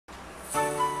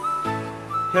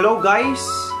Hello guys,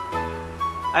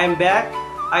 I'm back.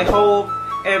 I hope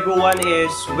everyone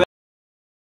is well.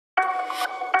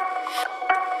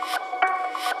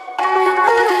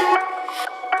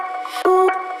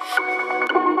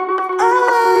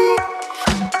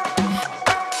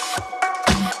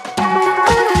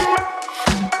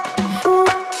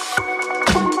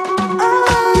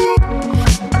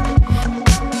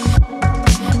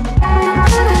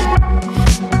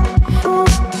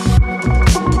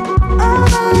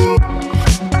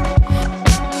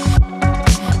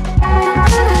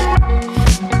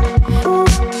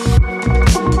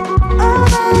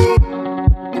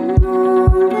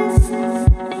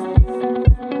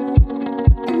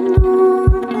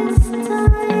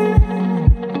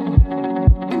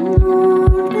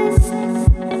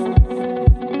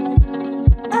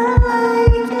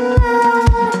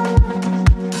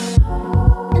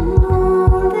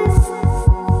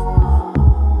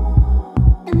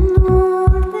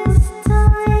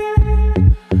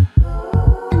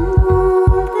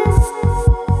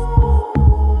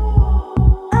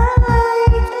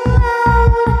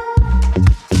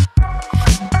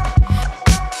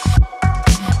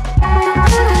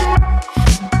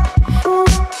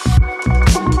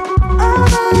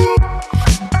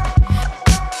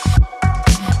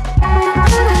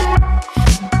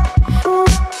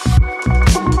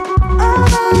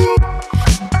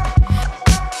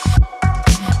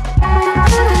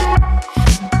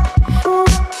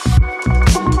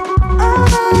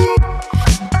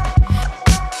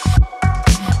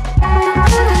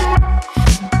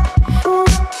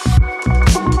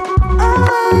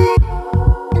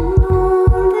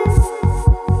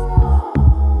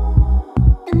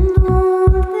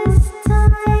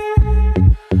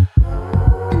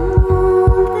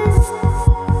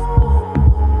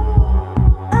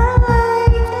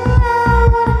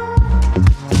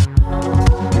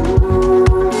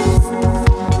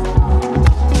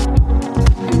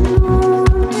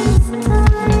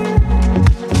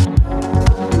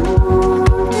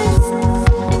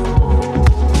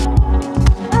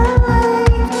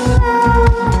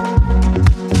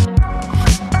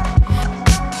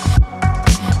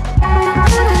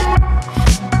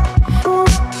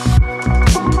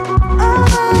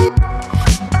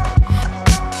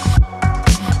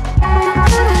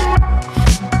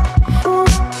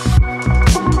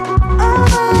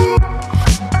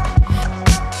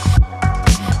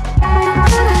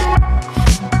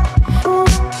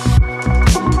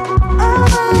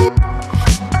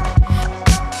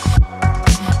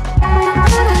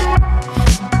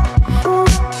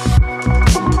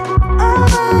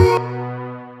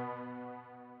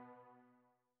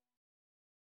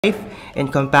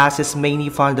 Encompasses many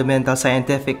fundamental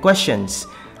scientific questions.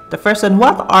 The first one,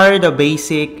 what are the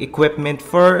basic equipment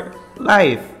for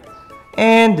life?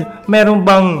 And meron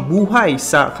bang buhay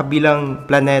sa kabilang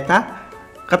planeta?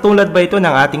 Katulad ba ito ng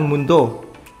ating mundo?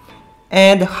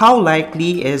 And how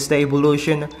likely is the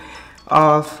evolution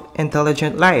of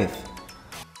intelligent life?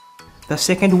 The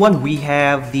second one, we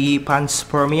have the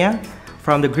panspermia,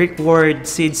 from the Greek word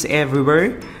seeds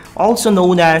everywhere, also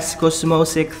known as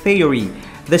cosmosic theory.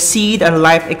 The seed and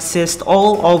life exist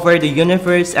all over the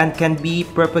universe and can be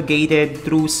propagated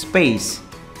through space.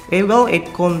 It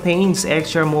contains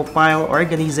extramobile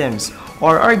organisms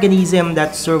or organisms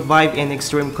that survive in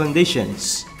extreme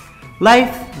conditions.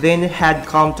 Life then had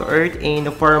come to Earth in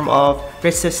the form of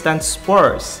resistant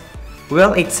spores.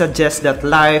 It suggests that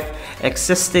life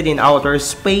existed in outer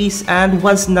space and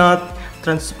was not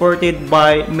transported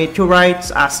by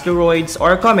meteorites, asteroids,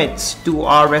 or comets to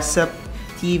our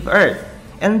receptive Earth.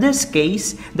 In this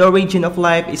case, the origin of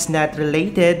life is not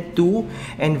related to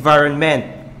environment,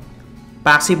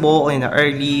 possible in the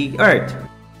early Earth.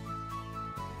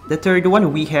 The third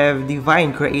one, we have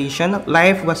divine creation.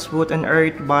 Life was put on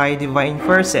Earth by divine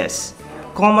forces,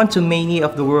 common to many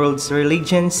of the world's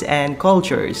religions and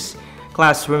cultures.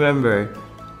 Class, remember,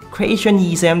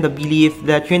 creationism, the belief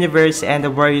that universe and the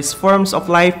various forms of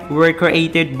life were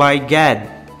created by God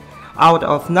out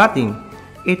of nothing.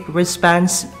 It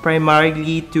responds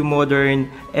primarily to modern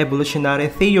evolutionary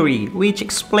theory, which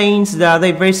explains the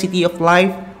diversity of life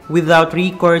without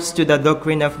recourse to the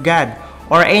doctrine of God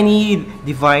or any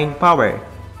divine power.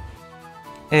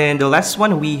 And the last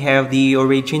one, we have the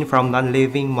origin from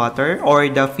non-living matter or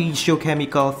the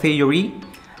physiochemical theory.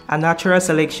 A natural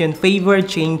selection favored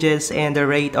changes in the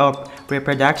rate of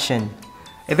reproduction,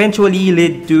 eventually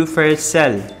lead to first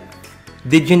cell.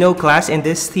 Did you know, class, in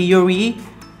this theory,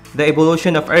 the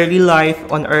evolution of early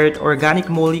life on Earth, organic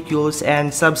molecules,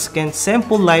 and subsequent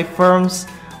simple life forms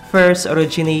first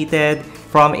originated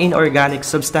from inorganic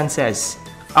substances.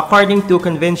 According to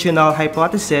conventional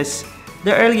hypothesis,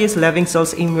 The earliest living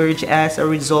cells emerge as a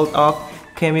result of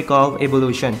chemical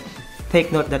evolution.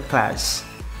 Take note that, class.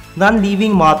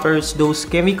 Non-living matters those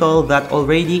chemicals that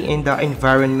already in the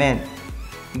environment.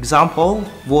 Example,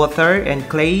 water and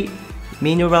clay,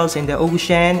 minerals in the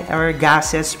ocean, or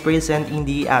gases present in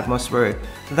the atmosphere.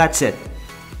 That's it.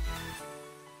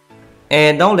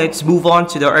 And now let's move on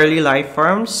to the early life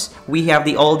forms. We have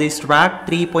the oldest rock,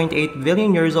 3.8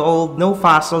 billion years old. No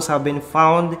fossils have been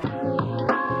found.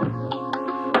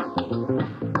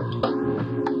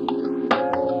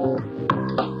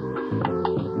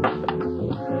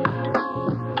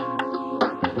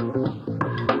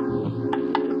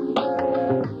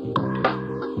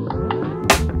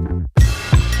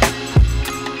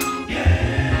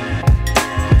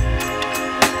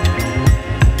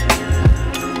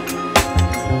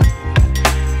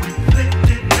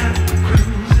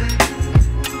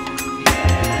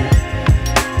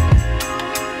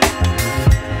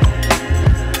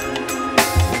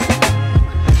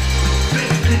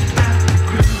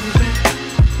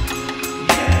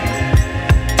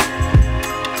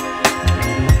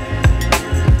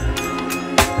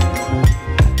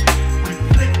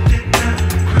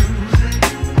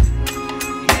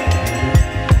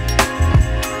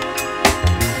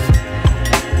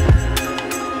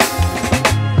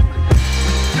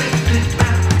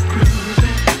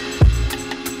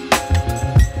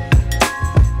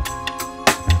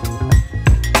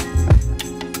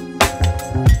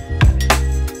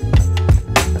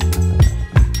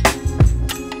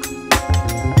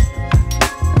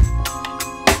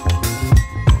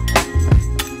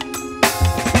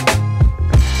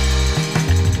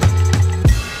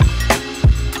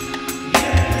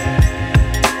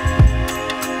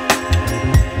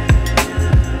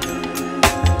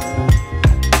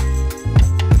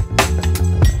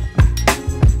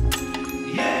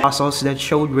 Fossils that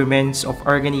showed remains of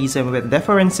organisms with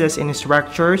differences in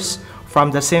structures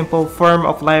from the simple form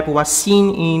of life was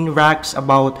seen in rocks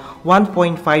about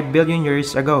 1.5 billion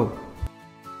years ago.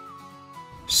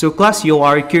 So class, you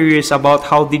are curious about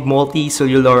how did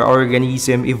multicellular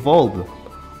organisms evolve?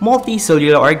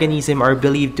 Multicellular organisms are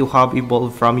believed to have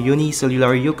evolved from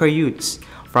unicellular eukaryotes,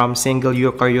 from single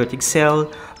eukaryotic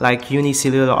cell like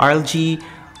unicellular algae,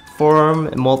 form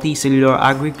multicellular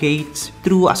aggregates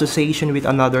through association with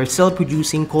another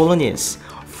cell-producing colonies.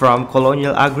 From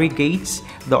colonial aggregates,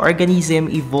 the organism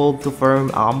evolved to form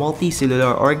a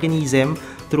multicellular organism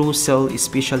through cell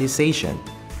specialization.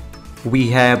 We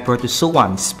have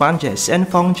protozoans, sponges, and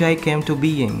fungi came to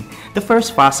being. The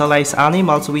first fossilized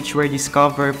animals which were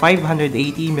discovered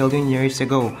 580 million years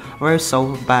ago were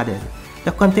soft-bodied.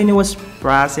 The continuous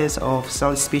process of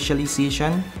cell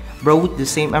specialization brought the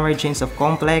same emergence of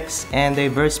complex and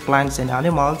diverse plants and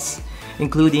animals,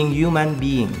 including human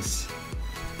beings.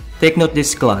 Take note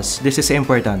this, class, this is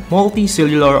important.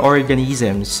 Multicellular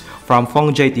organisms, from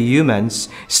fungi to humans,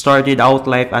 started out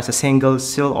life as a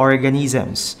single-cell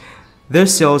organisms. Their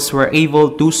cells were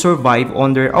able to survive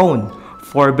on their own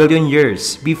for 4 billion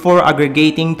years before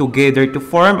aggregating together to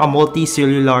form a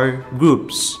multicellular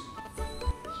groups.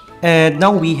 And now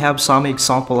we have some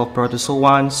example of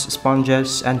protozoans,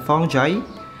 sponges, and fungi.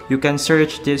 You can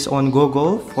search this on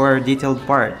Google for detailed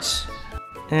parts.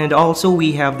 And also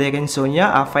we have the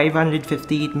sonia, a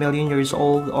 558 million years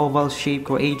old oval-shaped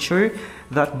creature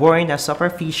that bore a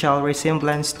superficial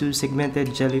resemblance to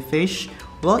segmented jellyfish.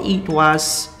 Well, it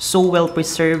was so well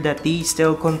preserved that they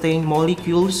still contain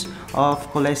molecules of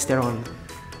cholesterol.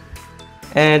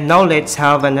 And now let's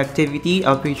have an activity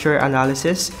of picture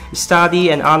analysis.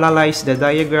 Study and analyze the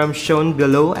diagram shown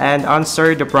below and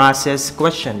answer the process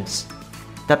questions.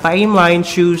 The timeline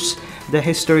shows the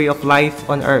history of life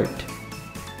on Earth.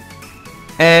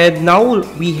 And now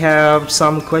we have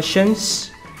some questions.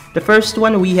 The first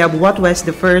one, we have, what was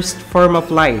the first form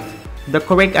of life? The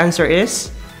correct answer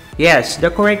is yes, the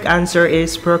correct answer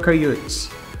is prokaryotes.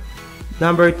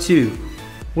 Number 2,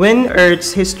 when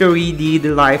Earth's history did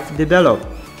life develop?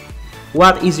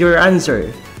 What is your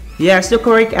answer? Yes, the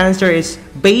correct answer is,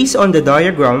 based on the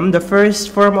diagram, the first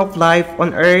form of life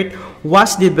on Earth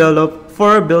was developed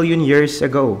 4 billion years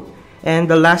ago. And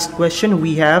the last question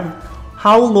we have,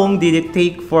 how long did it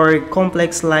take for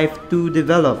complex life to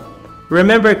develop?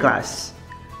 Remember, class,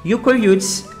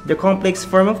 eukaryotes, the complex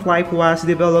form of life, was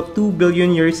developed 2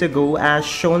 billion years ago as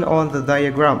shown on the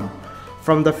diagram.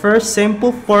 From the first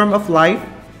simple form of life,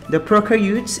 the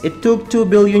prokaryotes, it took 2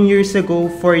 billion years ago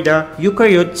for the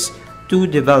eukaryotes to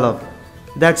develop.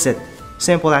 That's it.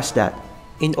 Simple as that.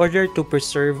 In order to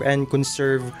preserve and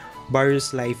conserve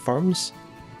various life forms,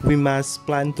 we must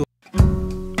plan to